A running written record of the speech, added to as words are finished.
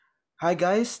Hi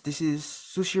guys, this is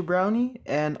SushiBrownie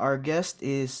and our guest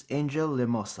is Angel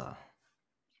Limosa.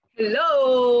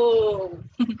 Hello!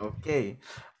 Okay.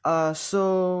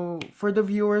 So for the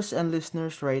viewers and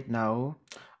listeners right now,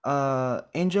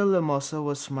 Angel Limosa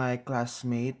was my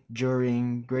classmate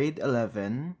during grade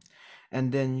 11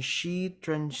 and then she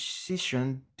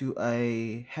transitioned to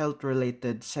a health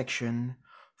related section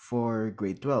for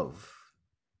grade 12.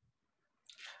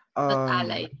 Not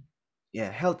allied. Um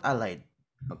yeah, health allied.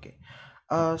 Okay.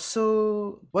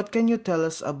 So what can you tell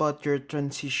us about your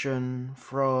transition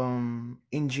from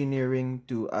engineering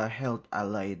to a health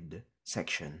allied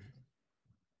section?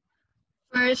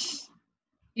 First,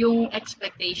 yung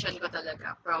expectation ko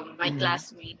talaga from my Mm-hmm.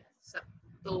 classmates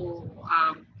to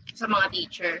sa mga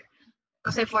teacher.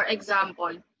 Kasi for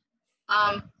example,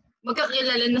 um,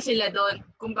 magkakilala na sila doon.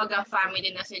 Kumbaga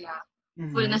family na sila.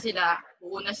 Full Mm-hmm. na sila,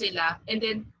 buo na sila. And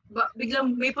then,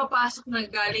 biglang may papasok na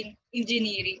galing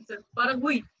engineering. So, parang,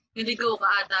 uy, naligaw ka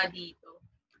ata dito.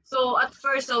 So, at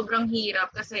first, sobrang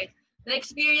hirap kasi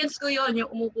na-experience ko yon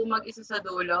yung umupo mag-isa sa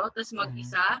dulo, tapos Mm-hmm.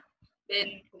 mag-isa,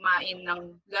 then kumain ng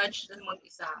lunch, tapos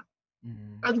mag-isa.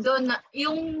 Mm-hmm. Andun na,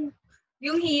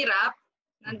 yung hirap,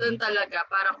 nandun talaga,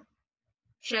 parang,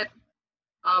 shit,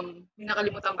 may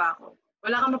nakalimutan ba ako?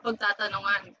 Wala kang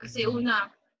mapagtatanungan. Kasi Mm-hmm. una,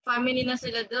 family na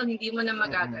sila doon, hindi mo na Mm-hmm.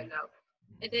 magagalaw.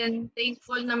 And then,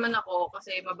 thankful naman ako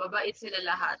kasi mababait sila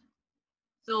lahat.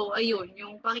 So, ayun,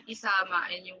 yung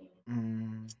pakikisama and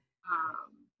um,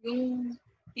 yung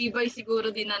tibay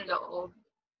siguro din ng loob.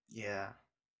 Yeah.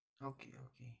 Okay,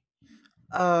 okay.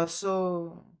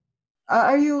 So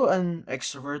are you an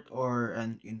extrovert or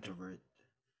an introvert?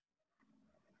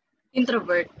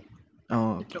 Introvert.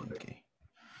 Oh, okay, Introvert. okay.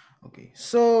 Okay.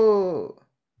 So,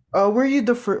 were you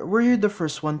the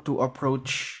first one to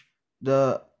approach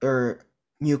the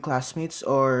new classmates,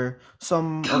 or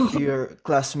some of your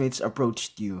classmates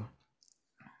approached you?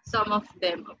 Some of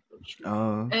them approach me.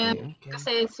 Oh, Um, okay, okay.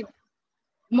 kasi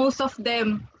most of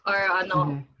them are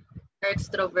Mm-hmm. are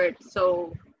extrovert.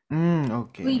 So,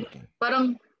 Okay, uy, okay.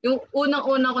 parang yung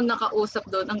unang-una ko nakausap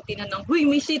doon ang tinanong, "Huy,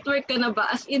 may seat work ka na ba?"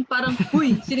 As in parang,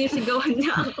 huy, sinisigawan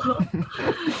niya ako.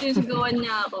 Sinisigawan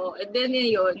niya ako. And then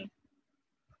yun,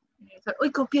 sabi, "Uy,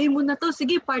 kopyahin mo na 'to.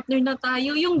 Sige, partner na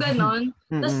tayo." Yung gano'n.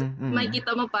 Tapos Mm-mm, mm.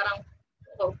 makikita mo parang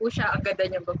nakaupo siya, ang ganda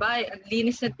niyang babae, ang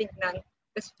linis na tignan.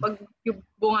 Tapos 'pag yung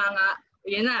bunganga,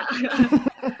 yun na.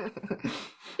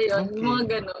 Ayun, yung mga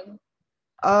Okay. gano'n.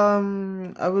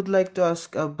 I would like to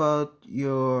ask about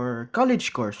your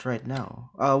college course right now.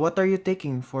 What are you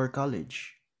taking for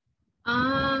college?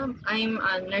 I'm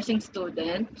a nursing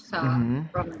student Mm-hmm.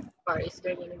 from Far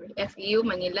Eastern University, FEU,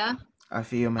 Manila.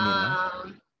 FEU Manila.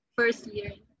 Um, first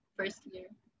year. First year.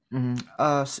 Mm-hmm.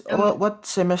 Um, What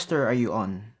semester are you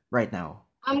on right now?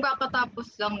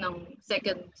 kakatapos lang ng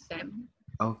second sem.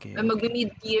 Okay, okay.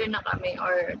 Mag-mid-year na kami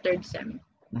or third sem.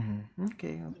 Mm-hmm.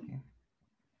 Okay, okay,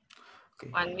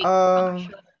 okay. 1 week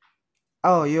vacation.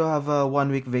 Oh, you have a 1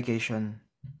 week vacation.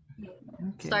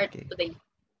 Okay, Start okay. today.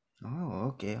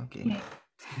 Oh, okay, okay.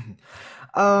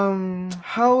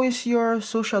 How is your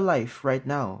social life right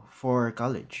now for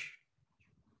college?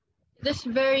 It is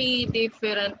very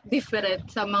different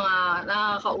sa mga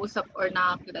nakakausap or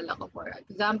nakakilala ko. For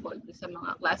example, sa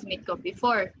mga classmate ko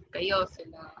before, kayo,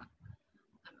 sila.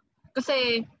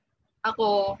 Kasi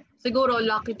ako, siguro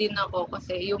lucky din ako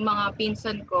kasi yung mga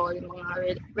pinsan ko, yung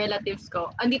mga relatives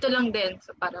ko, andito lang din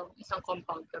sa parang isang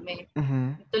compound kami. Mm-hmm.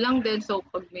 Dito lang din, so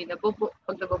pag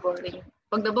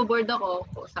naboboard ako,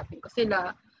 kausapin ko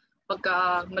sila.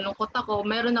 Pagka malungkot ako,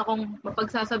 meron akong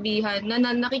mapagsasabihan na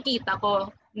nakikita ko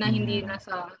na hindi Mm-hmm.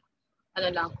 nasa ano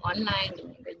lang, online,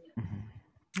 ganyan, ganyan. Mm-hmm.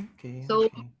 Okay,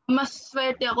 So, okay. mas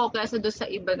swerte ako kaysa doon sa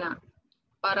iba na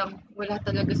parang wala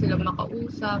talaga silang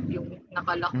makausap, yung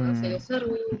nakalock lang sila Mm, sa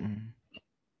room. mm,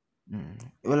 mm.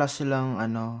 Wala silang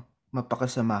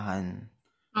mapakasamahan.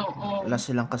 Oo. Wala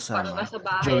silang Parang kasama nasa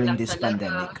bahay during lang this talaga.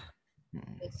 pandemic.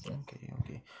 Mm, Yes, yes. okay,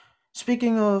 okay.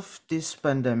 Speaking of this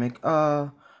pandemic,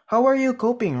 how are you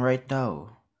coping right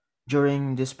now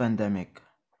during this pandemic?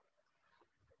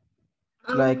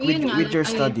 Like Yun nga, with like your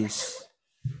studies.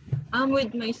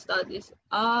 with my studies,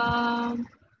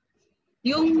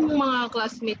 yung mga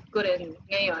classmate ko rin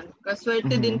ngayon,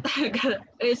 swerte din Mm-hmm. talaga,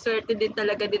 swerte din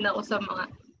talaga din ako sa mga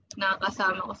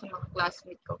nakakasama ko sa mga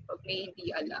classmate ko pag may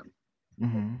hindi alam.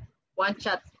 Mm-hmm. One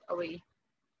chat away.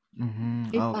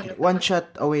 Mm-hmm. Paano Okay. ba One kasi? shot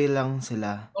away lang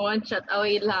sila. One chat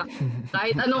away lang.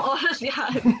 Kahit anong oras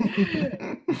yan.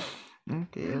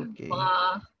 Okay, okay. Mga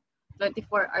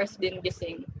 24 hours din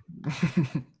gising.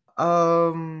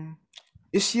 um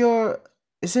is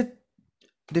is it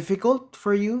difficult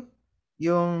for you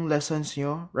yung lessons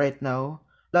nyo right now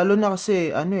Lalo na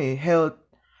kasi ano eh, health,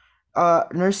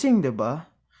 nursing, 'di ba?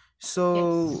 So,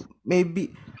 Yes.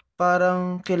 maybe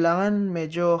parang kailangan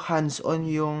medyo hands-on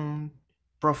yung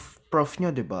prof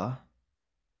nyo, 'di ba?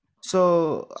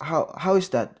 So, how is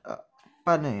that?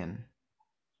 Paano 'yan?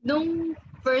 Nung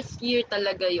first year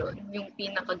talaga yon yung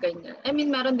pinakaganyan. I mean,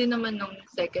 meron din naman nung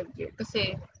second year.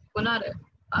 Kasi, kunwari,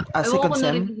 ewan ko Second kung sem?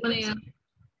 narinig mo na yung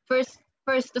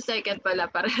first to second pala,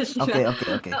 parehas sila. Okay, okay,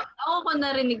 okay. Ako kung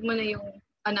narinig mo na yung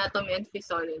anatomy and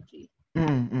physiology.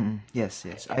 Yes,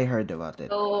 yes. I heard about it.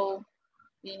 So,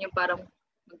 yun yung parang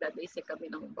magdadissect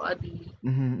kami ng body, Mhm,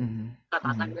 mhm. Mhm.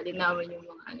 katatanggalin namin yung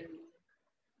mga ano,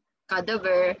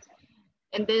 cadaver,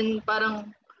 and then parang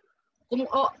kung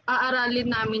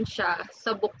aaralin namin siya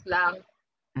sa book lang,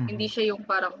 hindi Mhm. siya yung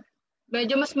parang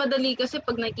medyo mas madali kasi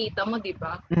pag nakita mo, di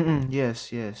ba? Yes,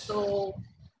 yes. So,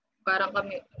 parang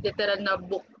kami literal na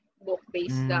book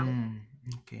based lang.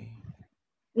 Okay.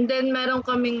 And then meron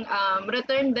kaming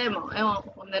return demo. Ewan ko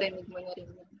kung narinig mo na rin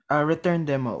yun. Return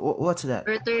demo. What's that?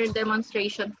 Return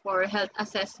demonstration for health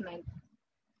assessment.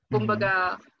 Mhm.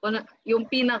 Kumbaga, yung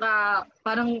pinaka,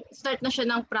 parang start na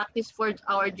siya ng practice for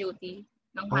our duty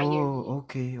ng higher year.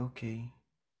 Okay, okay.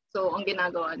 So, ang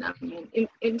ginagawa namin,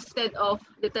 instead of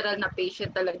literal na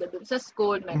patient talaga dun sa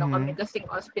school, meron kami Mhm. kasing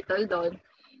hospital doon.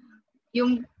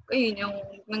 Yung, ayun,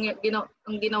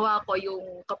 ang ginawa ko,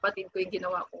 yung kapatid ko yung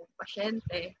ginawa kong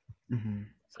pasyente.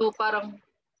 Mhm. So, parang,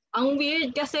 ang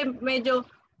weird kasi medyo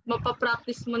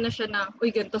mapapractice mo na siya na, uy,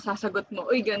 ganito sasagot mo,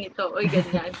 uy, ganito, uy,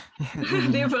 ganyan.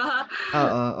 Di Mhm. ba?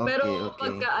 Oo, Pero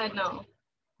okay, okay.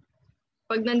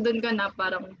 pag nandun ka na,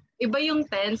 parang, iba yung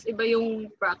tense, iba yung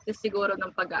practice siguro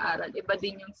ng pag-aaral, iba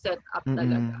din yung setup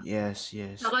talaga. Yes,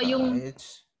 yes. Saka yung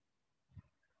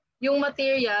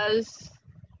materials,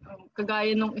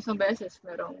 kagaya nung isang beses,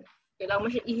 kailangan mo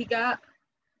siya ihiga,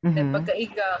 then Mhm.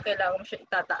 pagkaiga, kailangan mo siya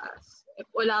itataas.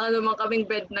 Wala ka naman kaming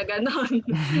bed na ganon.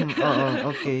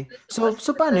 Oo, okay. Sa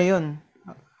So paano hospital. 'yun?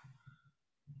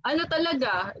 Ano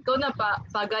talaga, ikaw na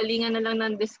pagalingan na lang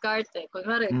ng diskarte.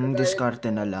 Kunwari,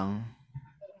 Diskarte na lang.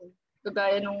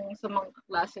 kagaya nung sa mga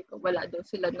klase ko, wala daw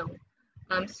sila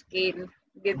ng scale.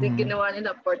 Mhm. Ginawa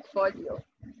nila portfolio.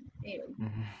 Ayun.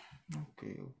 Mhm.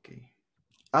 Okay, okay.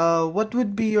 What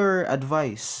would be your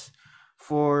advice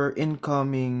for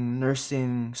incoming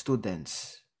nursing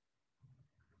students?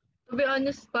 To be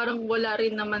honest, parang wala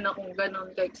rin naman akong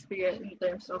ganon ka-experience in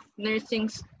terms of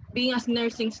being as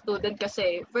nursing student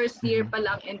kasi first year Mhm. pa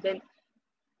lang and then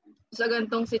sa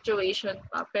gantong situation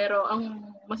pa. Pero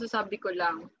ang masasabi ko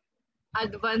lang,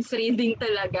 advanced reading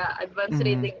talaga, advanced Mhm.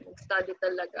 reading study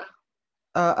talaga.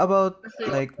 About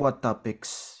Kasi like what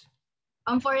topics?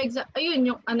 for example, ayun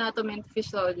yung anatomy and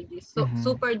physiology. So, Mhm.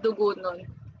 super dugo nun.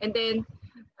 And then,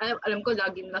 alam ko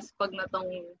laging naspag na tong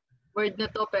word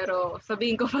na to pero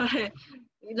sabihin ko pa rin,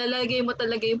 ilalagay mo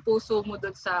talaga yung puso mo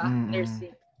doon sa Mm.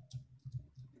 nursing.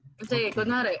 Kasi, Okay.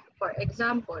 kunwari, for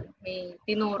example, may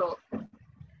tinuro,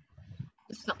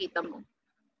 tapos nakita mo,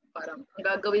 parang, ang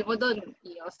gagawin mo doon,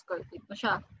 i-auscultate mo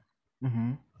siya.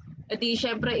 Mhm. E di,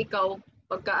 syempre, ikaw,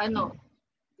 pagka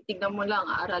titignan mo lang,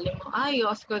 aaralin mo,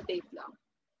 i-auscultate lang.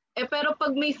 Pero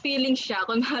pag may feeling siya,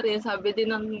 kunwari, sabi din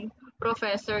ng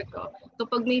professor ko,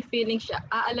 kapag may feeling siya,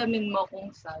 aalamin mo kung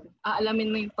saan,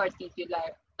 aalamin mo yung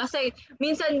particular. Kasi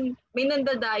minsan may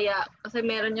nandadaya kasi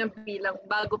meron niya bilang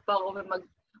bago pa ako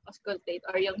mag-auscultate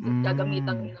or yung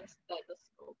gagamitan Mm. ng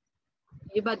stethoscope.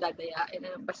 Iba dadayain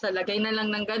na basta lagay na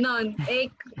lang ng ganon.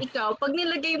 Ikaw, pag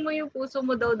nilagay mo yung puso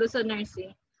mo daw doon sa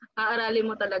nursing, aaralin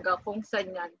mo talaga kung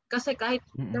saan yan. Kasi kahit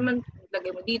Mm. naman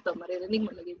lagay mo dito, maririnig mo,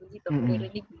 lagay mo dito, Mm.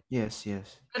 maririnig mo. Yes,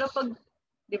 yes. Pero pag,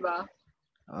 di ba,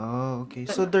 Oh, okay.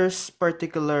 So ganon. there's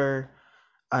particular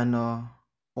ano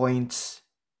points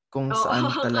kung Oo, saan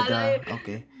kala, talaga.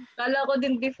 Okay. kala ko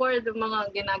din before yung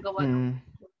mga ginagawa ng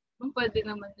Mm. pwede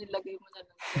naman ilagay mo na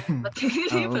lang dyan. Ba't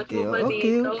nilipat Okay. mo pa Okay,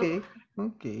 dito? okay.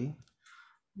 Okay.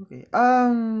 Okay.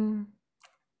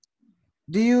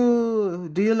 Do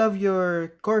you love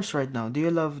your course right now? Do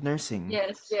you love nursing?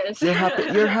 Yes, yes.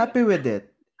 You're happy with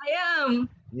it? I am.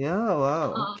 Yeah, wow.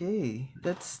 Oo. Okay.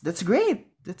 That's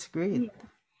great. That's great.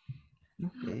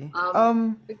 Okay.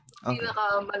 Um, Okay.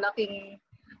 pinakamalaking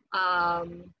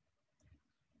um,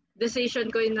 decision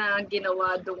ko yung na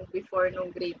ginawa dong before nung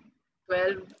grade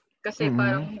 12. Kasi Mm.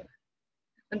 parang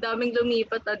ang daming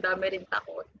lumipat, ang dami rin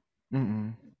takot.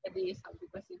 Mm. Edi sabi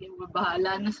ko, sige,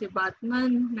 bahala na si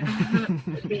Batman.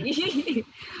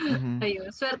 Mhm. Ayun,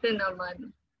 swerte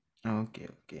naman. Okay,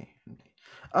 okay. Okay.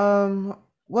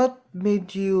 What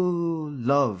made you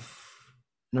love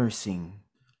nursing?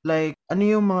 Like, ano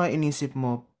yung mga inisip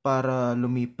mo para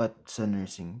lumipat sa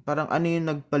nursing? Parang ano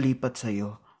yung nagpalipat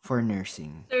sa'yo for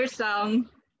nursing? Sir Sam,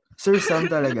 Sir Sam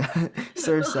talaga.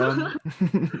 Sir Sam.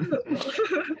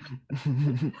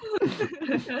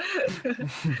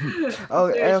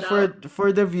 Oh, Sir Sam. for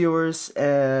the viewers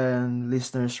and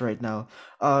listeners right now,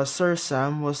 Sir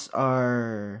Sam was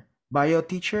our bio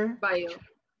teacher. Bio.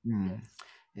 Hmm. Yes.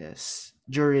 Yes,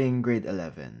 during grade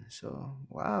 11. So,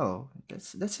 wow,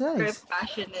 that's Very nice.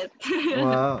 passionate.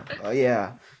 Wow. Oh,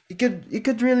 yeah. You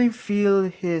could really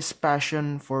feel his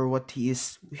passion for what he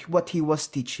was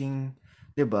teaching,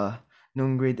 'di ba?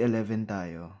 Nung grade 11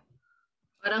 tayo.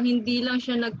 Parang hindi lang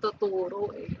siya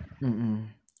nagtuturo eh.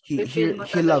 Mm. He Feel he mo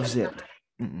he talaga loves na. it.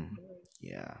 Mm.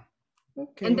 Yeah.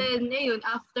 And Okay. then, ngayon,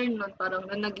 after nun,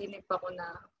 parang nanaginip ako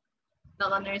na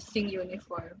naka-nursing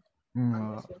uniform.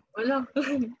 Mm. Wala.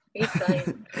 May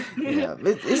sign. Yeah,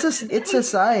 it's a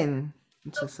sign.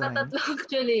 It's a sign. Tatatlo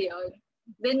actually yun.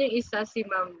 Then yung isa si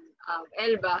Ma'am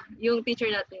Elba, yung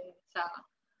teacher natin sa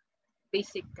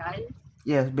basic cal,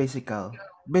 Yes, basic terror,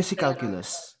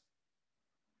 calculus.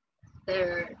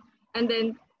 terror. And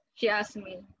then, she asked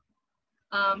me,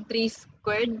 3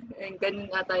 squared, and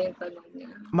ganun ata yung tanong niya.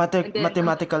 And then,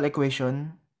 Mathematical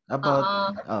equation about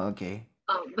uh, oh, okay.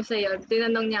 basta yun,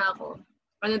 tinanong niya ako,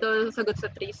 ano daw sagot sa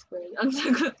 3 squared? Ang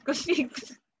sagot ko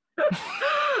 6.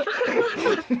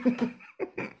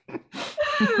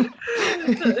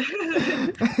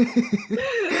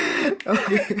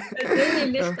 Okay. And then,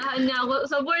 nilistahan niya ako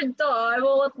sa board to.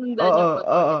 Ewan ko tandaan niya Oo, pa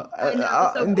to. oo. Nilistahan niya ako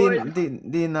sa Hindi, board. hindi,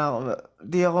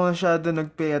 hindi ako masyado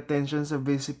nag-pay attention sa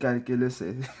basic calculus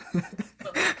eh.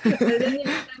 And then,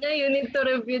 nilistahan niya, you need to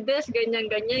review this, ganyan,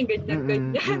 ganyan, ganyan, Mm-mm,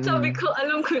 ganyan. mm-mm. Sabi ko,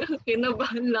 alam ko yung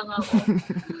kinabahan lang ako.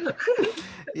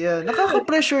 Yeah,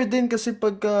 nakaka-pressure din kasi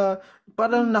pagka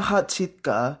parang na-hot seat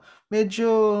ka,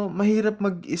 medyo mahirap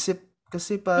mag-isip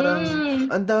kasi parang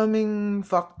Mm. ang daming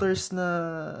factors na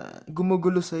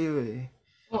gumugulo sa'yo eh.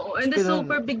 Oo, Tapos and then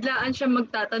super biglaan siya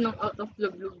magtatanong out of the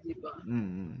blue, di ba?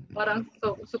 Parang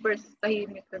super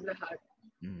tahimik na lahat.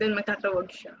 Then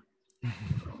magtatawag siya.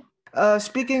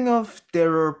 Speaking of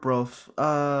terror prof,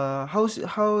 how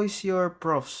is your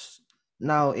profs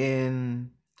now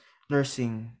in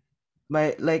nursing?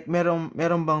 Merong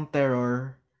bang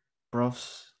terror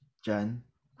profs dyan?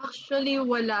 Actually,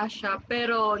 wala siya.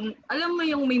 Pero, alam mo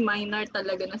yung may minor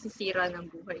talaga nasisira ng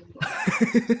buhay mo.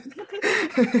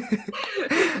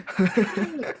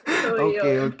 So,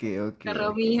 Okay, yun. okay, okay, okay.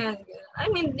 Karamihan. I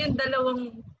mean, yung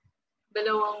dalawang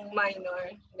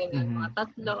minor. Ganyan, mga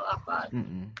tatlo, apat.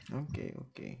 Okay,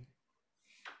 okay.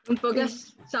 Yung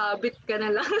pagas, sabit ka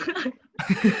na lang.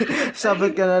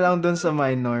 Sabit ka na lang dun sa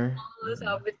minor. Oo,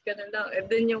 sabit ka na lang. And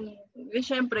then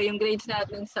syempre, yung grades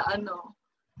natin sa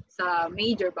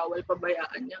major, bawal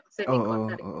pabayaan niya kasi may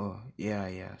contract. Oo. Yeah,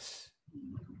 yes.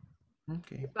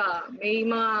 Okay. Diba, ayun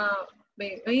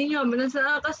yun,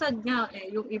 nakakasad nga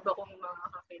yung iba kong mga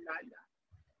kakilala.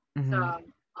 Sa,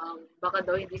 baka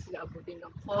daw hindi sila abutin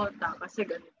ng quota kasi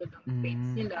ganito lang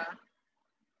grades nila.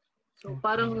 So,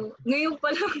 parang, ngayon pa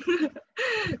lang,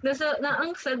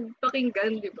 ang sad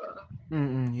pakinggan, di ba?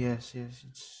 Yes,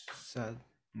 it's sad.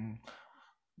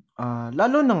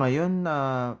 Lalo na ngayon na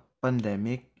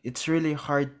pandemic, it's really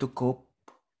hard to cope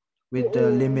with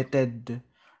the limited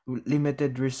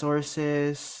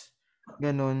resources,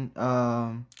 ganun.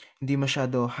 Hindi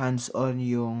masyado hands-on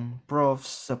yung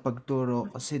profs sa pagturo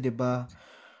kasi 'di ba,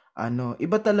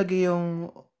 iba talaga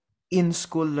yung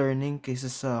in-school learning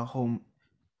kaysa sa home,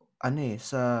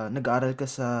 sa nag-aaral ka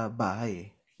sa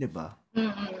bahay, 'di ba?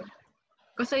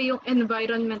 Kasi yung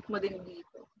environment mo din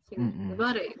dito.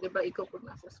 Kasi, di ba, ikaw kung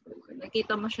nasa school ka,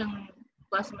 nakita mo siyang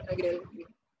class mo nagre-review.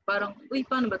 Parang, uy,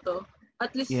 paano ba to?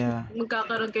 At least,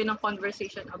 magkakaroon kayo ng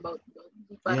conversation about it.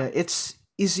 Yeah, it's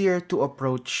easier to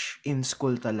approach in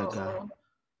school talaga. Oo.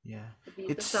 Yeah.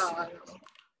 Dito sa,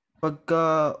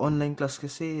 pagka online class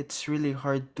kasi, it's really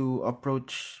hard to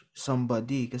approach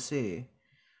somebody kasi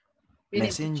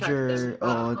messenger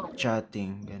o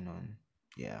chatting, ganun.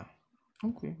 Yeah.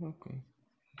 Okay.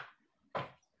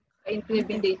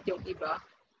 intimidate yung iba.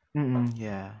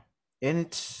 Yeah. And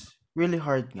it's really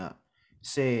hard nga.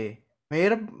 Kasi,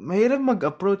 mahirap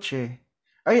mag-approach eh.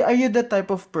 Are you the type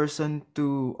of person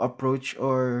to approach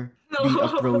or be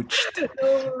approached?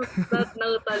 No,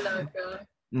 not talaga.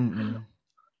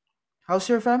 How's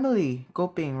your family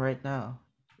coping right now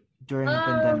during the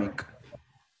pandemic?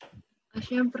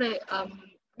 Siyempre,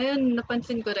 ayun,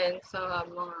 napansin ko rin sa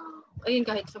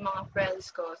kahit sa mga friends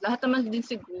ko, lahat naman din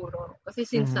siguro, kasi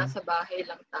since nasa bahay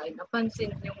lang tayo, napansin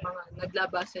yung mga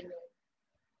naglabasan yung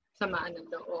samaan ng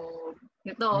loob.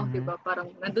 Nito, di ba,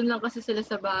 parang nandun lang kasi sila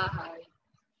sa bahay,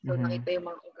 so nakita yung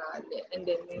mga ugali, and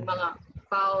then may mga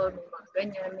foul, may mga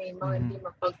ganyan, may mga hindi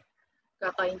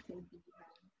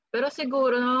mapagkakaintindihan. Pero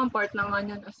siguro naman part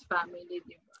naman yun as family,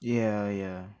 di ba? Yeah,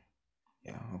 yeah.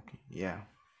 Yeah, okay. Yeah.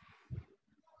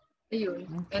 Ayun.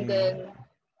 And Okay. then,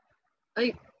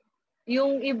 ay,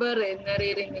 yung iba rin,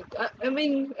 naririnig, I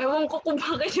mean, ewan ko kung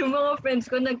bakit yung mga friends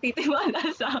ko nagtitiwala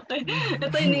sa akin.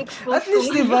 Ito yung At expose ko least,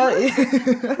 'di ba? ngayon.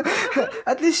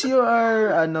 At least you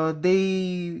are they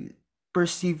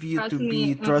perceive you to Trust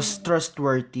me. be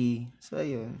trustworthy. So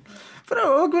ayun.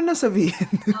 Pero wag mo na sabihin.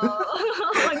 Oo.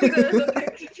 Hindi ko na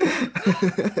sabihin.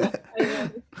 Ayun.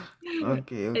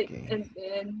 Okay, okay. And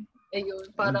then, ayun,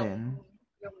 And parang then,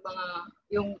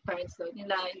 yung parents daw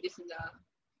nila, hindi sila,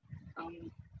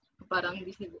 um, parang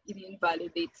hindi sila,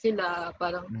 ini-invalidate sila,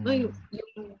 parang, uy, mm,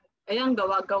 yung, ayan,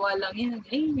 gawa-gawa lang yan.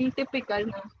 Ay, yung typical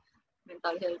na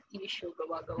mental health issue,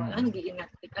 gawa-gawa lang, mm,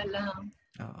 nag-iingat ka lang.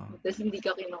 oo. Tapos hindi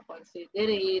ka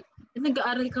kinoconsiderate.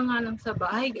 Nag-aaral ka nga lang sa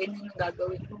bahay, ganyan ang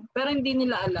gagawin mo. Pero hindi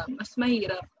nila alam, mas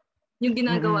mahirap yung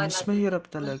ginagawa Mas natin. mahirap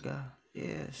talaga.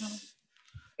 Yes.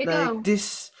 Ikaw, Like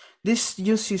this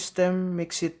new system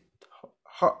makes it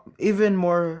even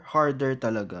more harder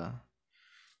talaga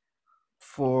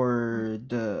for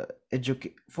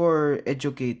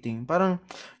educating. Parang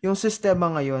yung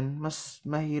sistema ngayon mas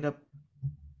mahirap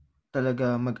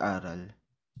talaga mag-aral.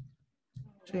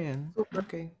 So yun. super,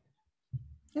 Okay.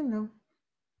 Yun lang.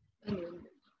 ano yun.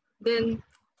 Then,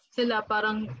 sila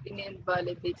parang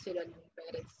in-invalidate sila ng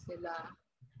parents nila.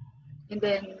 And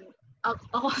then,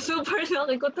 ako super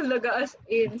laki ko talaga as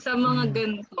in sa mga Mhm.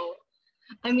 ganito.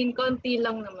 I mean, konti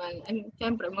lang naman. I mean,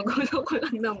 syempre, magulo ko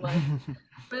lang naman.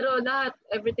 Pero lahat,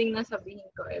 everything na sabihin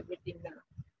ko, everything na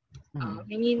Mhm.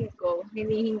 hingin ko,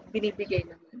 binibigay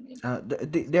naman nila.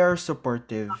 They are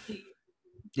supportive. Okay.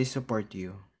 They support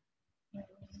you.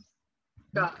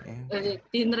 Okay, okay.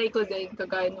 Tinry ko din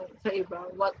kagaya nung sa iba,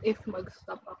 what if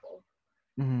mag-stop ako?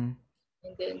 Mhm.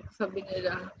 And then, sabi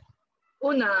nila,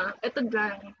 una, eto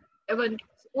lang, ewan,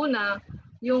 una,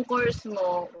 yung course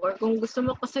mo, or kung gusto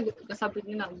mo, kasi sabi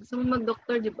nila, gusto mo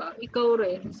mag-doctor, di ba? Ikaw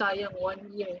rin, sayang 1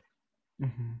 year.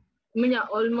 Mhm. Niya,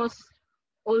 almost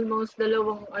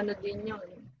dalawang ano din yun.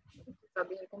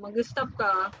 Sabi niya, kung mag-stop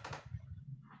ka,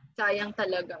 sayang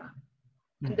talaga.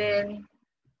 And Mhm. then,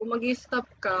 kung mag-stop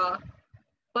ka,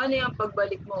 paano yung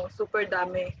pagbalik mo? Super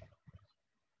dami.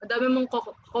 Ang dami mong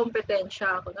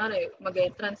kompetensya. Kunwari,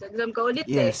 mag-entrance exam ka ulit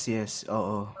eh. Yes, yes.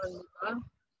 Oo. Diba?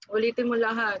 Ulitin mo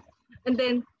lahat. And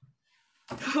then,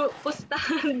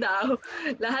 pustahan daw.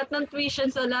 Lahat ng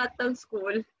tuition sa lahat ng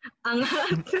school,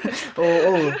 angat.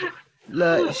 Oo.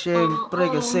 Syempre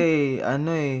Oo. kasi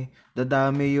ano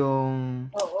dadami yung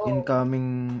Oo.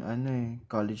 incoming ano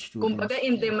college Kumbaga, students.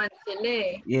 in demand sila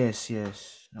eh. Yes, yes.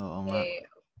 Oo nga. Eh,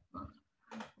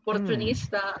 Hmm.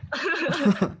 opportunista.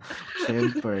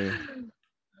 Syempre.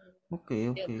 Okay,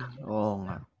 Yan okay. lang. Oo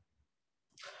nga.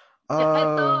 Ito,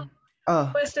 Uh, ah,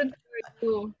 question for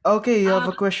you. okay, you have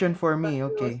Ah, a question for me.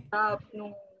 you Okay. stop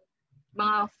nung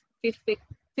mga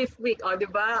fifth week, oh, di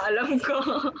ba? Alam ko.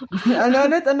 Ano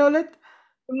ulit? Ano ulit?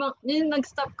 Yung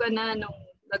nag-stop ka na nung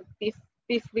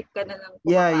fifth week ka na lang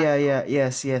Yeah, yeah, pumapasok. yeah.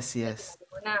 Yes, yes, yes. Sinabi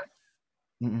mo na.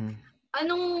 Mm-mm.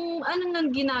 Anong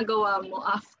nang ginagawa mo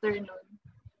after nun?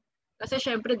 Kasi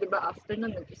syempre, di ba, after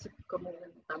nun, nag-isip ka muna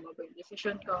na tama ba yung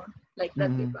decision ko? Like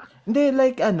that, di Mm-mm. ba? Hindi,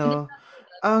 like And then ano, after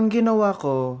that, ang ginawa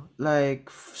ko, like,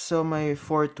 so my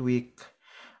fourth week,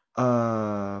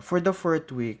 for the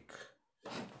fourth week,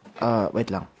 wait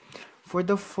lang. For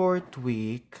the fourth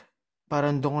week,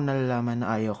 parang doon ko nalalaman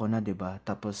na ayaw ko na, 'di ba?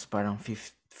 Tapos parang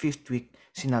fifth week,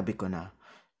 sinabi ko na.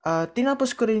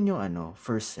 Tinapos ko rin yung ano,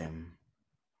 first sem.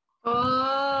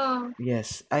 oh,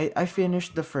 Yes, I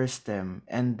finished the first sem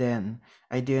and then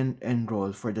I didn't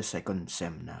enroll for the second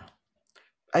sem na.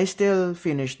 I still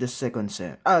finished the second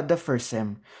sem. The first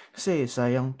sem. Kasi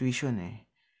sayang tuition eh.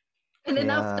 and then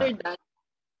Kaya, after that,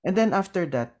 and then after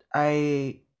that,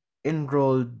 I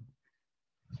enrolled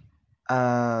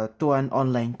to an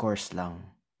online course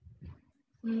lang.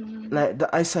 mm, Like the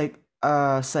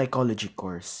psychology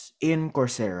course in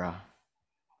Coursera.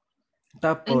 and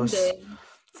Tapos then,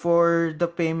 for the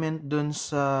payment dun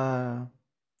sa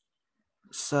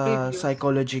previous.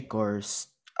 psychology course,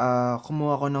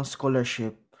 kumuha ko ng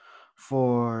scholarship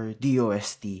for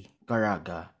DOST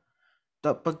Caraga.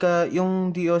 Pagka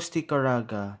yung DOST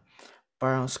Caraga,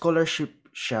 parang scholarship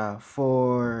siya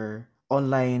for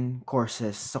online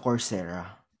courses sa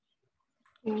Coursera.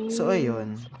 So Oh,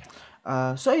 ayun.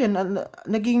 So ayun,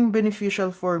 naging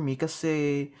beneficial for me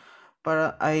kasi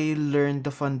para I learned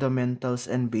the fundamentals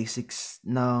and basics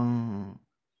ng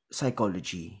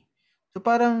psychology. So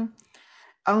parang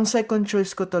ang second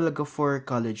choice ko talaga for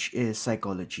college is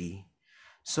psychology.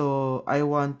 So I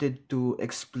wanted to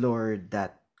explore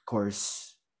that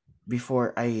course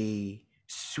before I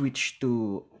switch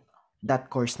to that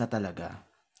course na talaga.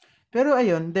 Pero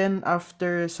ayun, then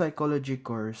after psychology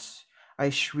course,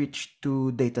 I switched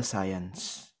to data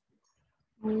science.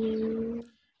 Hmm.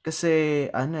 Kasi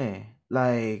ano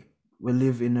like we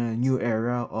live in a new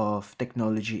era of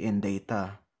technology and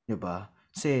data, 'di ba?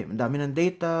 Kasi ang dami ng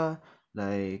data,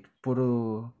 like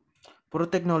puro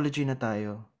technology na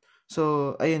tayo.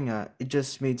 So, ayun nga, it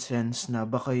just made sense na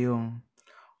At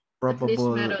least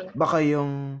meron. baka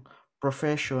yung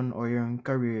profession or yung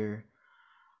career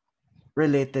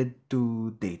related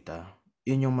to data.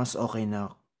 Yun yung mas okay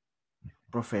na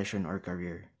profession or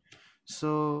career.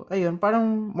 So, ayun,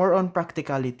 parang more on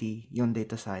practicality yung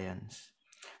data science.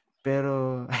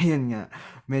 Pero, ayun nga,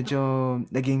 medyo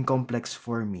naging complex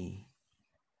for me.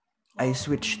 I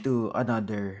switched Oh. to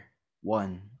another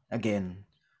one again.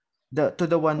 To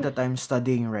the one that I'm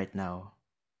studying right now.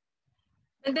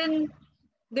 And then,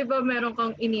 di ba meron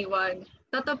kang iniwan?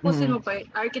 Tatapusin Mm. mo pa yung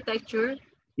architecture?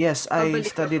 Yes, I Babalik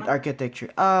ka studied pa?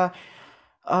 architecture.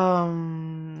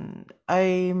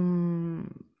 I'm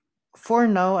for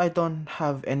now I don't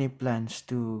have any plans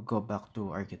to go back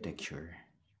to architecture.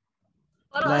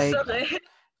 Parang ang Like, sakit.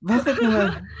 bakit naman?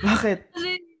 Bakit?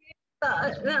 Kasi,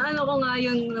 ano ko nga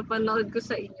yung napanood ko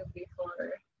sa inyo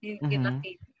before, yung Mhm.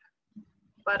 kinakita.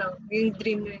 Parang yung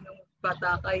dream nyo nung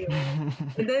bata kayo.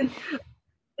 And then,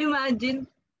 imagine,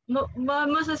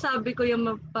 masasabi ko yung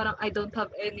parang I don't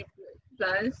have any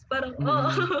plans. Parang,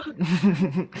 oh.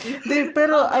 Mm.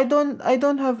 Pero Oo. I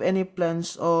don't have any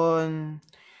plans on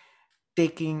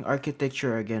taking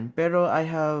architecture again. Pero I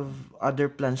have other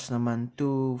plans naman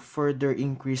to further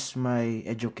increase my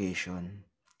education.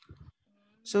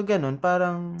 So ganun,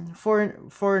 parang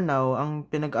for now, ang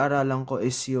pinag-aralan ko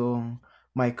is yung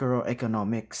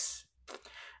microeconomics.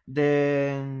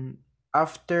 Then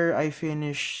after I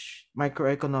finish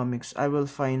microeconomics, I will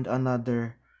find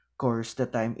another course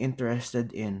that I'm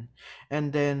interested in.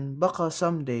 And then baka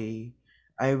someday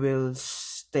I will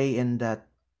stay in that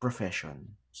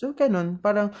profession. So ganun,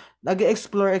 parang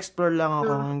nag-explore lang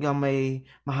ako hanggang may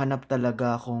mahanap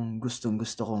talaga akong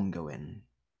gustong-gusto kong gawin.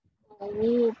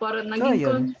 Oo, parang So naging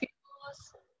ayun,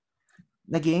 confused.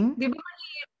 naging Di ba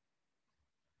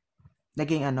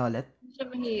naging ano ulit? siya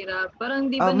mahirap?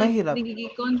 Parang di ba Mahirap. nagiging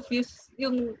confused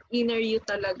yung inner you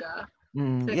talaga?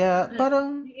 Mm, So, yeah,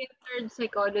 parang you entered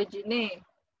psychology na eh.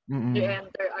 You mm.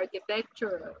 enter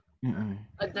architecture. Mm.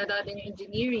 At na dati yung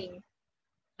engineering.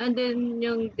 And then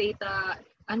yung data,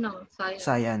 science.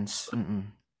 Science. Mm.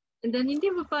 And then hindi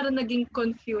ba parang naging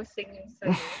confusing yung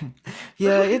sa'yo?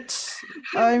 Yeah, it's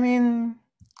I mean,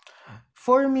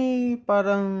 for me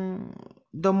parang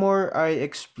the more I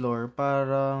explore,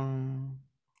 parang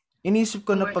inisip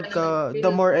ko The na more na lang the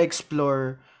feel. more I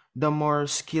explore, the more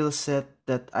skill set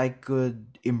that I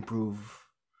could improve.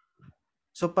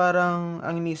 So parang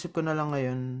ang inisip ko na lang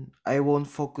ngayon, I won't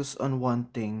focus on one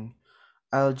thing.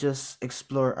 I'll just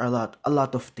explore a lot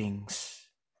of things.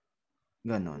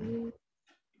 Ganon.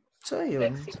 So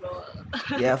ayun. Flexible.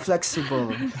 Yeah, flexible.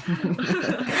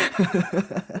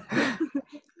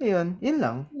 Ayun, yun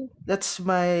lang. That's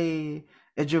my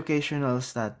educational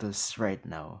status right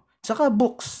now. Saka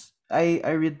books. I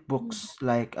read books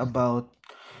like about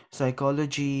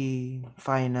psychology,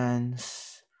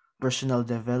 finance, personal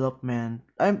development.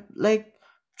 I'm like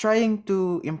trying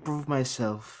to improve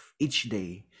myself each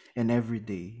day and every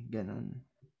day. Ganon.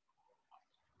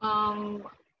 um,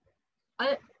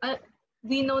 I, I,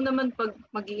 we know naman pag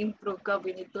mag improve ka,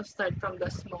 we need to start from the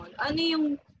small. Ano yung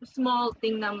small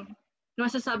thing na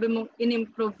masasabi mong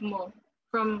in-improve mo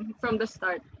from the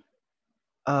start?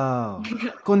 Oh,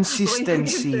 Going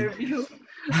consistency. nag-interview.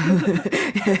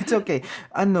 It's okay.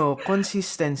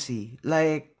 Consistency.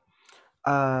 Like,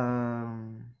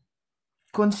 um,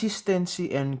 consistency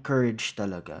and courage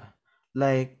talaga.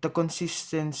 Like, the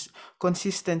consistency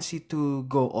to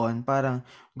go on. Parang,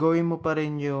 gawin mo pa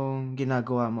rin yung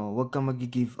ginagawa mo. Huwag kang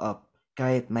mag-give up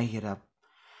kahit mahirap.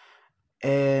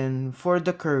 And for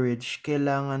the courage,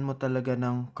 kailangan mo talaga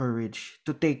ng courage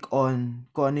to take on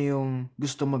kung ano yung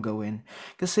gusto mo gawin.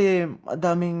 Kasi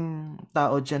daming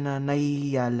tao dyan na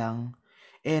nahihiya lang.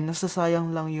 And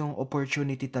nasasayang lang yung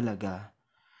opportunity talaga.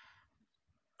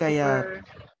 Kaya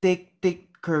Super.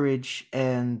 take courage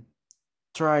and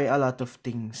try a lot of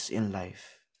things in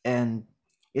life. And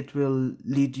it will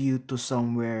lead you to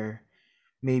somewhere,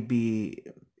 maybe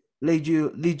lead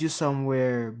you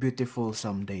somewhere beautiful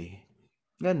someday.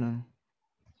 Ganun.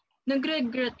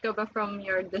 Nag-regret ka ba from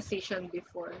your decision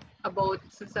before about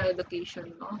sa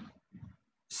education mo?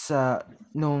 Sa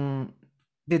nung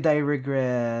did I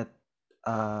regret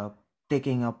uh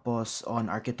taking a pause on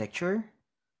architecture?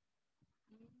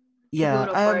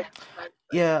 Yeah, Siguro for that one.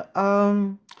 yeah,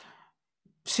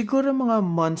 siguro mga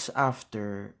months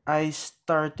after, I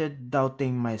started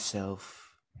doubting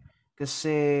myself.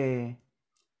 Kasi,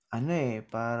 ano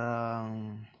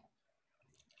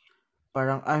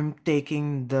parang I'm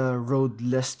taking the road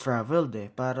less traveled eh.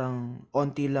 Parang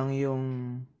onti lang yung,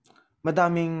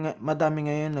 madami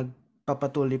ngayon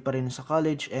nagpapatuloy pa rin sa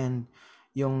college and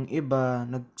yung iba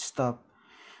nag-stop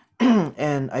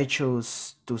and I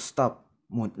chose to stop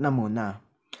muna.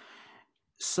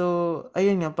 So,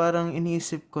 ayun nga, parang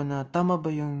iniisip ko na tama ba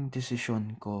yung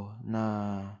desisyon ko na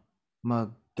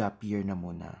mag-gap year na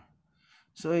muna.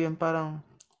 So, ayun, parang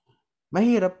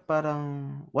mahirap, parang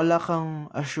wala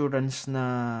kang assurance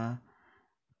na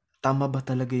tama ba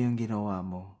talaga yung ginawa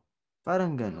mo.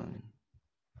 Parang ganun. Mm.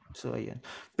 So, ayun.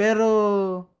 Pero,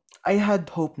 I had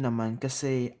hope naman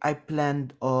kasi I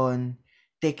planned on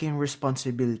taking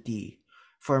responsibility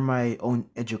for my own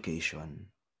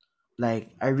education.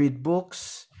 Like, I read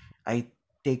books, I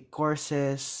take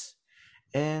courses,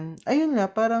 and ayun nga,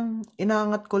 parang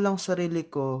inaangat ko lang sarili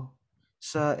ko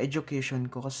sa education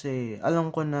ko kasi alam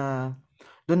ko na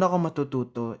doon ako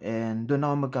matututo and doon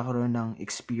ako magkakaroon ng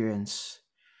experience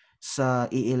sa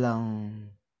iilang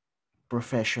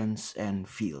professions and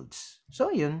fields. So,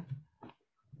 ayun.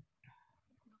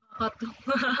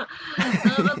 Nakakatuwa.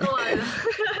 Nakakatuwa lang.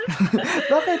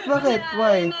 Bakit? Kasi Bakit? I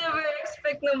Why? never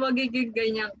expect na magiging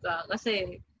ganyan ka.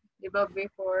 Kasi, di ba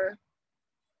before,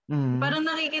 Mm. parang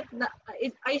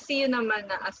I see you naman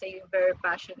na as a very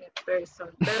passionate person.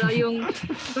 Pero yung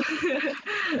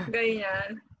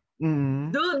ganyan,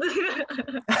 Mm. dude!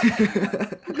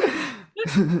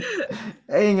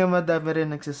 Ayun nga, madami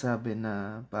rin nagsasabi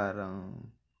na parang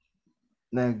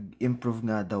nag-improve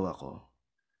nga daw ako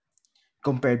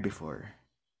compared before.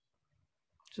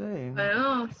 So, ayun.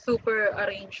 Ano, super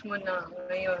arrange mo na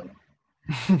ngayon.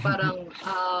 Parang,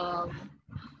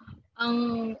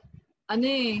 ang, ano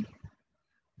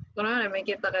kunwari may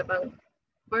kita kitang,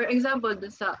 for example, dun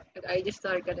sa nag-IG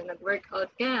story ka na nag-workout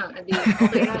ka, edi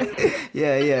okay yan.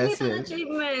 Yeah, yes, Little yes.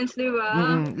 achievements, di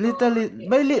ba? Little,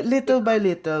 Just little by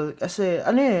little. Kasi,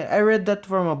 I read that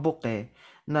from a book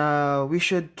na we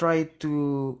should try to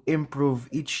improve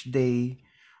each day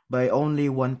by only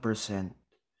 1%.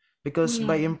 Because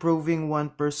by mm, improving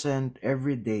 1%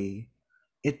 every day,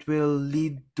 it will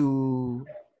lead to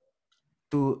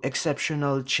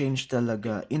exceptional change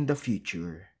talaga in the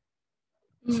future.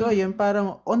 So, ayun, mm.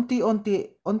 parang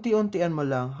unti-untian mo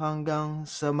lang hanggang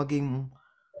sa maging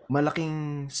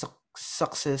malaking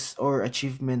success or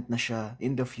achievement na siya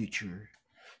in the future.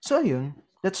 So, ayun,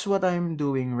 that's what I'm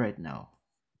doing right now.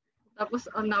 Tapos,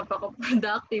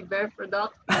 napaka-productive, very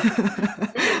productive.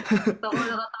 Kasi, nakita ko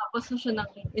nakatapos na siya ng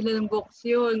ilang books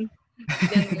yun.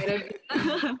 Then, may review na.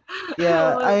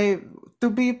 Yeah,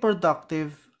 to be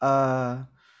productive,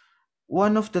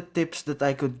 one of the tips that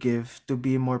I could give to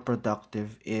be more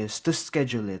productive is to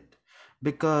schedule it. mm,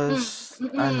 Because,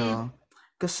 mm.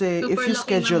 kasi Super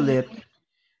laki ng,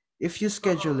 if you oo.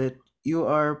 schedule it, you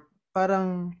are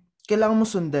parang kailangan mo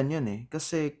sundan 'yun eh.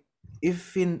 Kasi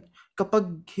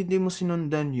kapag hindi mo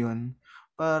sinundan 'yun,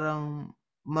 parang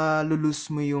malulus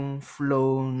mo yung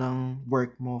flow ng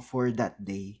work mo for that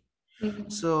day. Mm.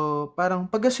 So, parang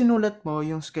pag sinulat mo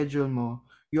yung schedule mo,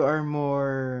 you are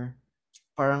more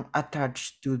parang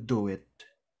attached to do it.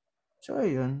 So,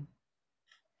 ayun.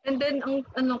 And then, ang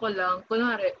ano ko lang,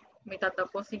 kunwari, may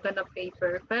tatapusin ka na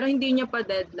paper, pero hindi niya pa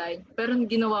deadline, pero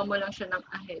ginawa mo lang siya ng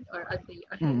ahead or a day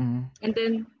ahead. Mm. And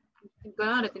then,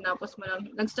 kunwari, tinapos mo lang,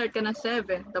 nag-start ka ng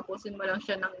 7, tapusin mo lang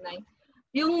siya ng 9.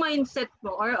 Yung mindset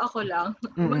mo, or ako lang,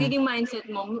 Mm. magiging mindset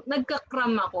mo,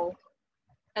 nagka-cram ako.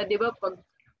 Di ba, pag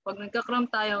nagka-cram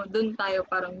tayo, dun tayo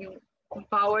parang yung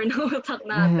power ng utak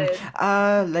Mhm. natin.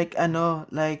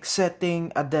 Like setting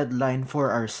a deadline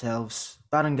for ourselves.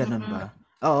 Parang ganun Mm-mm. ba?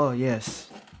 Oo, yes.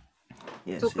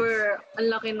 Yes, yes. Super, ang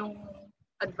laki nung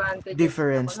advantages niya.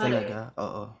 Difference Kunwari, talaga.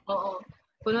 Oo. oo.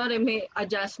 Kunwari may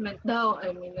adjustment daw,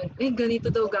 I mean,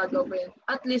 ganito daw gagawin.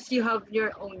 At least you have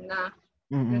your own na.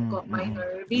 Yung Mm.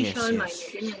 minor Yes, revision, minor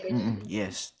yes. ganyan, ganyan.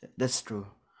 Yes, that's true.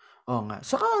 Oo nga.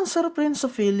 Saka ang sarap rin sa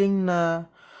feeling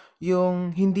na yung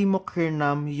hindi mo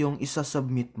kirnam yung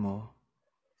isa-submit mo.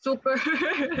 Super.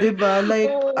 'Di ba?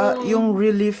 Like, Oo. yung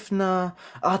relief na,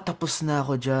 tapos na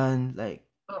ako dyan. Like,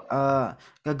 Oo.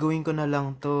 gagawin ko na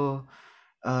lang to.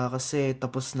 Kasi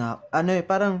tapos na.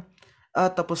 Parang,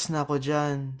 tapos na ako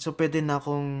dyan. So, pwede na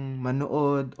akong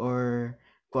manood or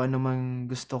kung ano man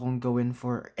gusto kong gawin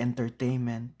for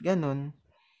entertainment. Ganon.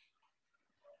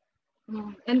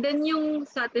 And then yung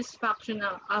satisfaction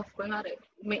na, kunwari,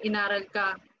 may inaral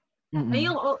ka, ay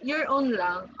Mm. yung your own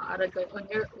lang, aaral ka on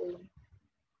your own.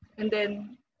 And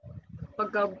then,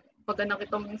 pagka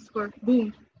nakita mo yung score,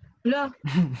 boom, wala,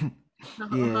 Yes,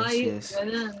 nakakahayop, yes.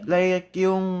 ganun. Like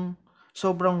yung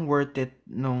sobrang worth it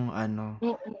nung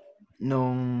Oo.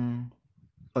 nung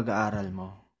pag-aaral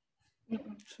mo.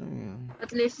 Mm. So, yun.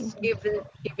 At least give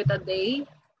it a day.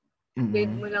 Read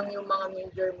Mm-mm. mo lang yung mga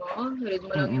major mo, read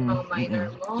mo lang yung Mm-mm. mga minor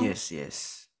Mm-mm. mo. Yes,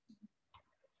 yes.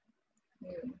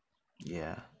 Yun.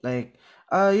 Yeah. Like,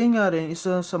 yun nga rin,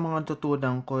 isa sa mga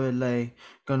tutunan ko, like,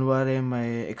 kunwari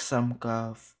may exam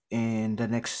ka in the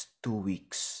next 2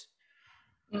 weeks.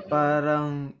 Mm-mm.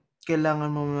 Parang,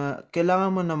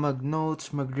 kailangan mo na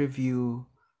mag-notes, mag-review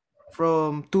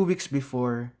from 2 weeks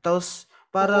before. Tapos,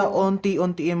 para Oo.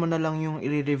 onti-ontiin mo na lang yung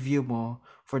i-review mo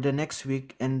for the next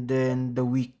week and then the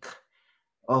week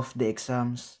of the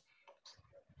exams.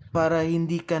 Para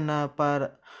hindi ka na,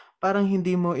 parang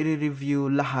hindi mo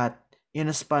i-review lahat in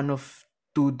a span of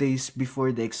 2 days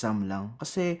before the exam lang.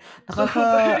 Kasi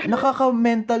Super.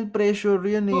 nakaka-mental pressure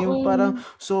yun eh. Yung parang Oo.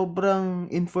 sobrang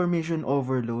information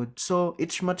overload. So,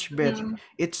 it's much better. Mm.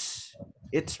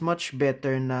 It's much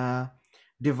better na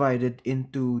divided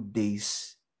into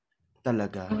days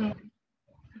talaga. Mm.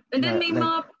 And then may Like,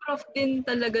 mga prof din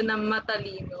talaga na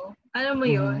matalino. Alam mo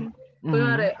mhm. yun? Mhm.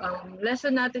 Kunwari,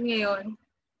 lesson natin ngayon,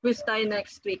 quiz tayo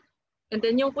next week. And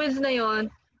then yung quiz na yon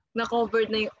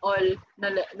na-covered na yung all na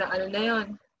ano na yon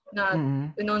na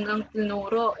Mhm. nang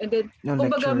tinuro. And then, Yung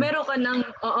kumbaga, lecture. meron ka ng,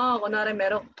 kunwari,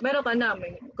 meron ka na,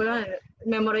 kunwari,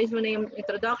 memorize mo na yung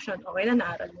introduction, okay na,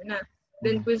 naaral mo na.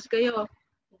 Then, Mhm. quiz kayo.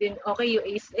 Then, okay, you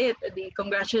ace it. Then,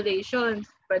 congratulations.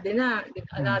 Pwede na. Then,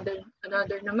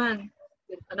 another naman.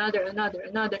 Then, another.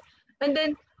 And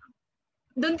then,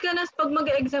 doon ka na, pag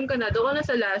mag-exam ka na, doon ka na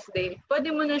sa last day,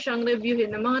 pwede mo na siyang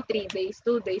reviewin ng mga 3 days,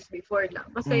 2 days before lang.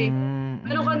 Kasi,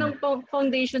 meron ka ng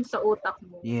foundation sa utak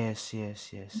mo. Yes,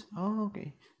 yes, yes. Oh,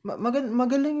 okay.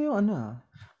 Magaling yung Ang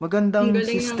magandang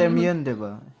galing system ng yun, di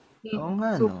ba? Oo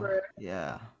nga, no? super.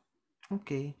 Yeah.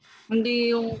 Okay.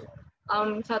 Hindi yung,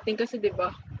 sa atin kasi, di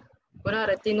ba,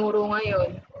 kunwari, tinuro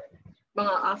ngayon,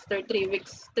 mga after 3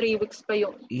 weeks pa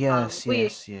yung Yes,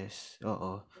 quiz. yes.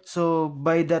 Oo. So,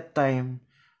 by that time,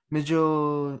 medyo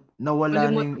nawala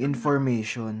na Malimot. yung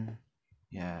information.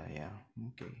 Yeah.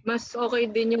 Okay. Mas okay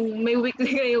din yung may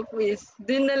weekly kayo quiz.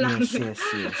 Din na lang. Yes.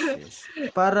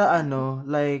 Para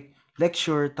like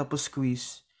lecture tapos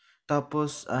quiz.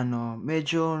 Tapos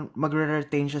medyo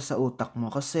magre-retain siya sa utak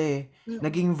mo kasi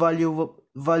naging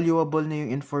valuable na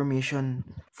yung information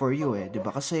for you eh, 'di ba?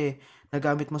 Kasi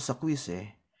nagamit mo sa quiz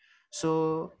eh.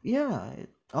 So, yeah.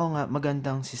 Oo nga,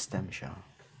 magandang system siya.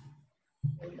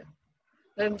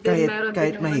 And then meron din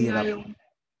Kahit naman nga mahirap. yung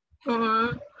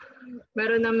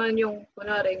meron naman yung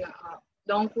kunwari nga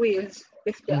long quiz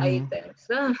 50 items.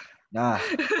 Ah.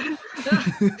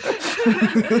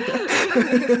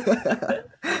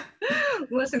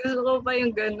 Mas gusto ko pa yung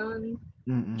ganun.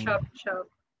 Chop.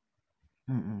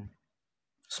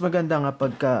 Mas maganda nga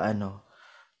pagka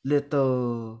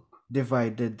little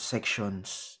divided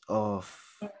sections of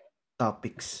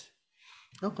topics.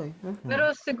 Okay.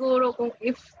 Pero siguro kung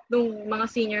if nung mga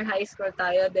senior high school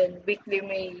tayo, then weekly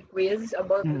may quiz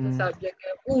about the subject.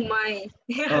 Oh my!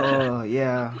 Oo,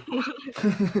 yeah.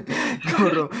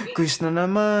 Guro, quiz na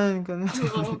naman.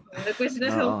 Oo, quiz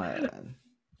na Oo naman. nga.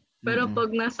 Pero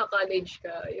pag nasa college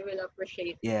ka, you will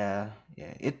appreciate it. Yeah.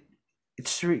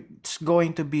 It's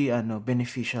going to be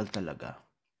beneficial talaga.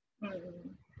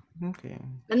 Okay.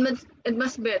 And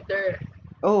mas better.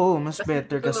 Oo, mas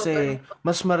better kasi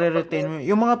mas mareretain mo.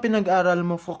 Yung mga pinag-aral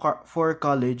mo for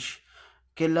college,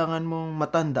 kailangan mong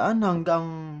matandaan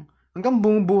hanggang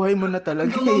buong buhay mo na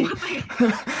talaga eh.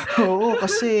 Oo,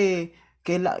 kasi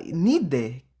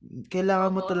kailangan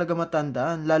mo talaga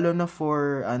matandaan lalo na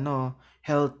for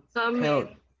health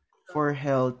for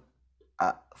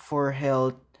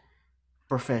health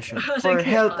profession, for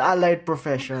health allied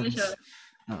professions.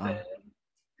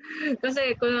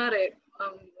 Kasi kunwari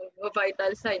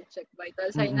vital sign, check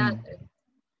vital sign natin.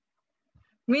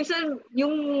 Minsan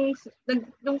yung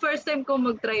first time ko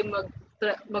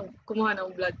kumuha ng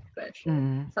blood pressure.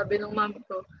 Sabi ng mami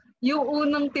ko, yung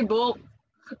unang tibok.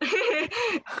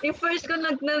 Yung first ko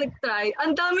nag-try,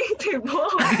 ang daming tibok.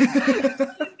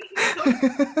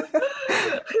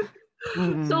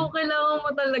 So, kailangan mo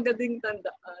talaga ding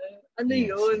tandaan. Ano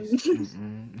yun?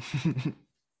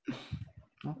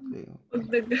 Okay.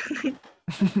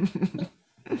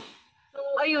 So,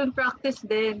 ayun, practice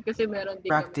din. Kasi meron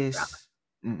din practice.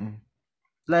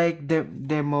 Like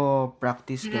demo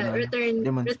practice ganun. Return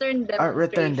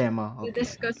demo. Okay.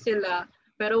 I-discuss sila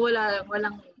pero wala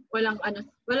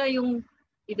yung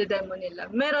i-demo nila.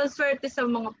 Meron swerte sa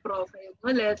mga prof.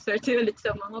 Swerte ulit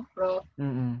sa mga prof.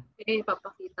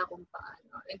 Papakita kung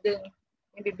paano. And then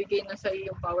ibibigay na sa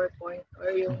yung PowerPoint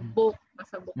or yung Mhm. book,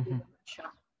 nasa book din Mhm. naman siya.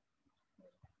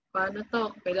 Paano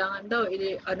to? Kailangan daw,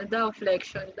 ano daw,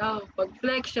 flexion daw. Pag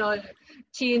flexion,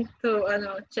 chin to,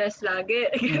 chest lagi.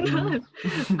 Mm. Ganon.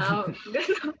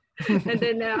 Ganon. And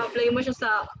then, apply mo siya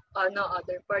sa,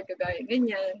 other part, kagaya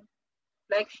ganyan.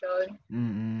 Flexion.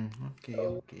 Mm. Okay,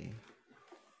 So, okay.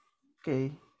 Okay.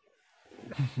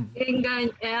 yung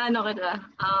kita,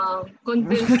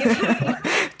 convince kita.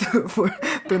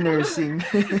 To nursing.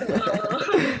 Oo.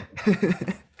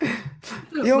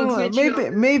 Yung Mag-switch ka.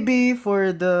 maybe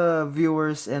for the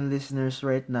viewers and listeners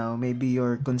right now, maybe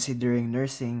you're considering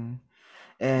nursing,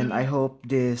 and I Mm. hope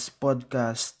this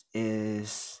podcast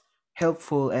is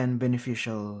helpful and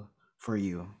beneficial for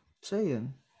you. So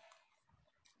yun.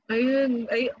 Ayun,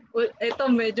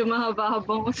 eto medyo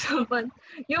mahaba-habang usapan.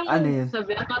 Yung Ano yun?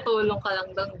 sabi katulong ka lang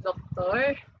ng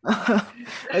doktor.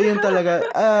 Ayun talaga.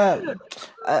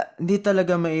 Hindi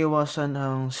talaga maiiwasan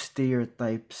ang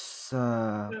stereotypes sa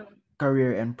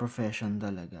career and profession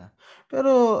talaga.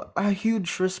 Pero a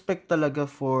huge respect talaga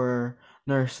for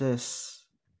nurses.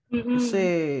 Kasi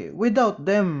Mm. without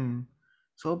them,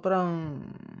 sobrang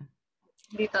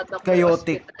Hindi tatakbo yung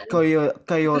chaotic,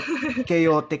 hospital.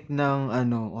 chaotic ng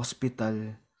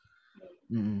hospital.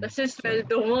 Kasi So,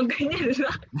 sweldo mo, ganyan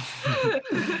lang.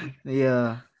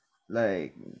 yeah.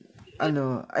 Like,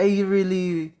 I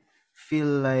really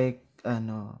feel like,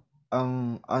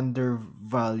 ang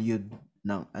undervalued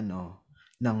ng,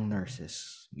 ng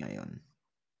nurses ngayon.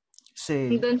 And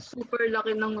Kasi, then super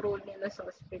laki ng role nila sa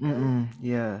hospital.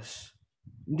 yes.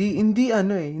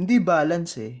 Hindi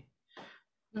balance eh.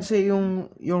 Kasi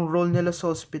Mm. yung role nila sa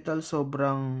hospital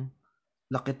sobrang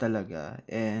laki talaga,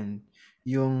 and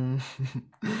yung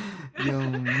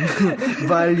yung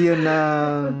value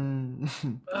ng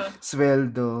Ah,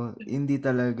 sweldo hindi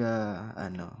talaga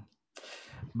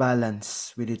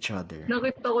balance with each other.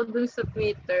 nakita ko dun sa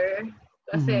Twitter,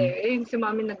 kasi Mhm. yung si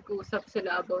mami nag-usap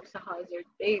sila about sa hazard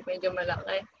pay, medyo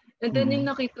malaki. And then yung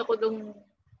Mm. nakita ko dong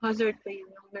hazard pay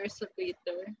ng nurse sa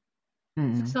Twitter,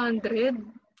 Mm. 600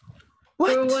 for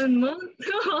What? 1 month.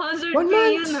 Hazard One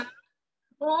pay yun, month? ha?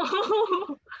 Oo.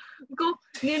 Kung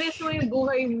niris mo yung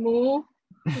buhay mo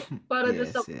para doon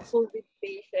sa Yes, yes. COVID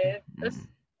patient, tapos Mm.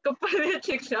 kapalit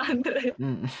 600.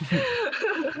 Mm.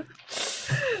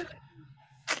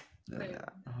 Wala,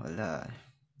 wala.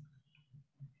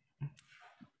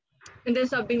 And then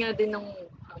sabi nga din ng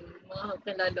mga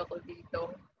kakilala ko dito,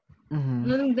 Mhm.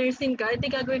 nung nursing ka, hindi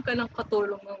gagawin ka ng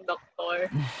katulong ng doktor.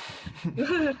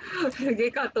 Sige,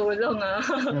 katulong, ha?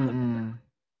 Mm.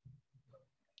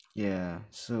 Yeah.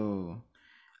 So,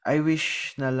 I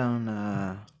wish na lang na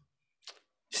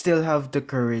still have the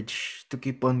courage to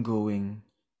keep on going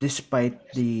despite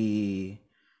the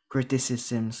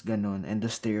criticisms ganon and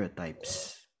the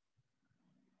stereotypes.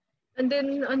 And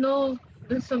then,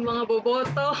 dun sa mga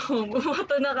boboto,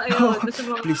 boboto na kayo. Dun sa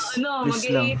mga, Please lang.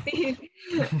 mag-80.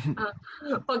 Ah,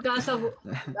 pagkasa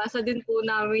din po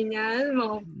namin yan,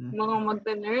 mga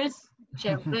magta-nurse.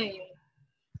 Siyempre, yung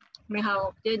may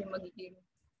hawak dyan, yung magiging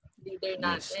leader Yes,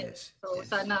 natin. yes, So, yes.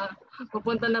 sana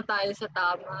pupunta na tayo sa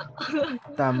tama.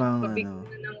 Tamang Mabigyan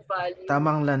na ng value.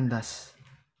 tamang landas.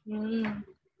 Hmm.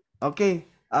 Okay.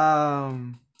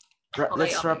 Okay,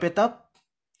 Let's okay. wrap it up.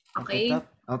 Wrap it Okay. up.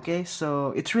 Okay,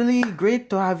 so it's really great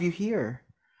to have you here.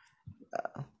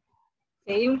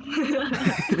 Same.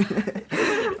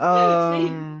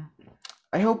 Same.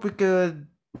 I hope we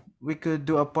could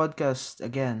do a podcast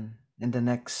again in the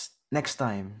next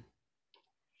time.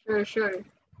 Sure, sure.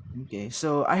 Okay,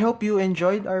 so I hope you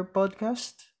enjoyed our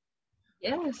podcast.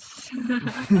 Yes.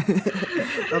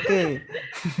 Okay.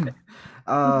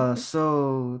 So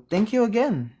thank you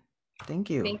again. Thank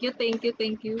you. Thank you, thank you,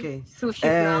 thank you. Okay. Sushi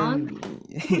brown. And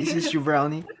this is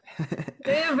SushiBrownie.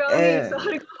 Brownie. Eh,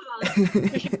 Sorry ko lang.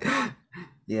 Sushi brown.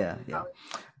 yeah, yeah.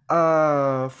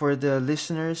 Brown. For the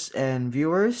listeners and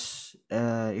viewers,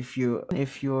 if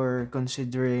you're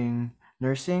considering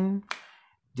nursing,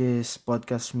 this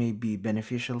podcast may be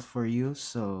beneficial for you.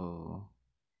 So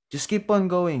just keep on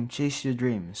going, chase your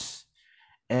dreams,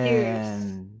 Cheers.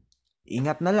 and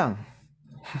ingat na lang.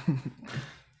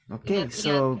 Okay, Ingat, ingat.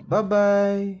 so bye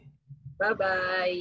bye. Bye-bye.